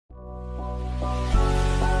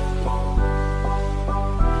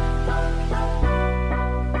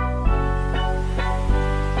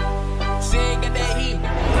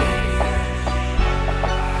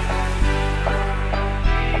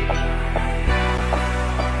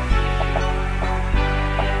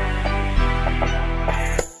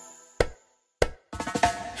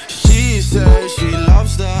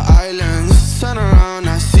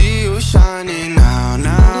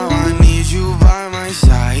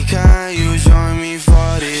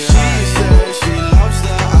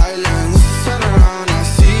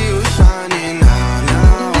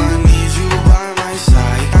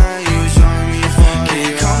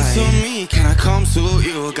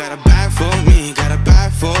got a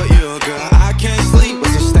bag for you, girl. I can't sleep but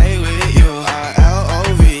to stay with you.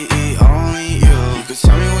 I-L-O-V-E, only you. You can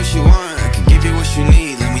tell me what you want, I can give you what you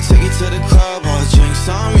need. Let me take you to the club, all drinks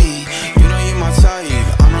on me. You know you my type,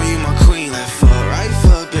 I know you my queen. Left foot, right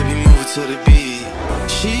foot, baby, move it to the beat.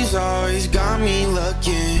 She's always got me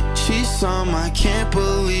looking, she's some I can't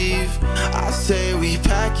believe. I say we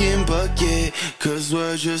packing bucket, cause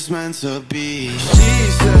we're just meant to be. She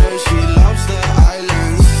says she loves the island.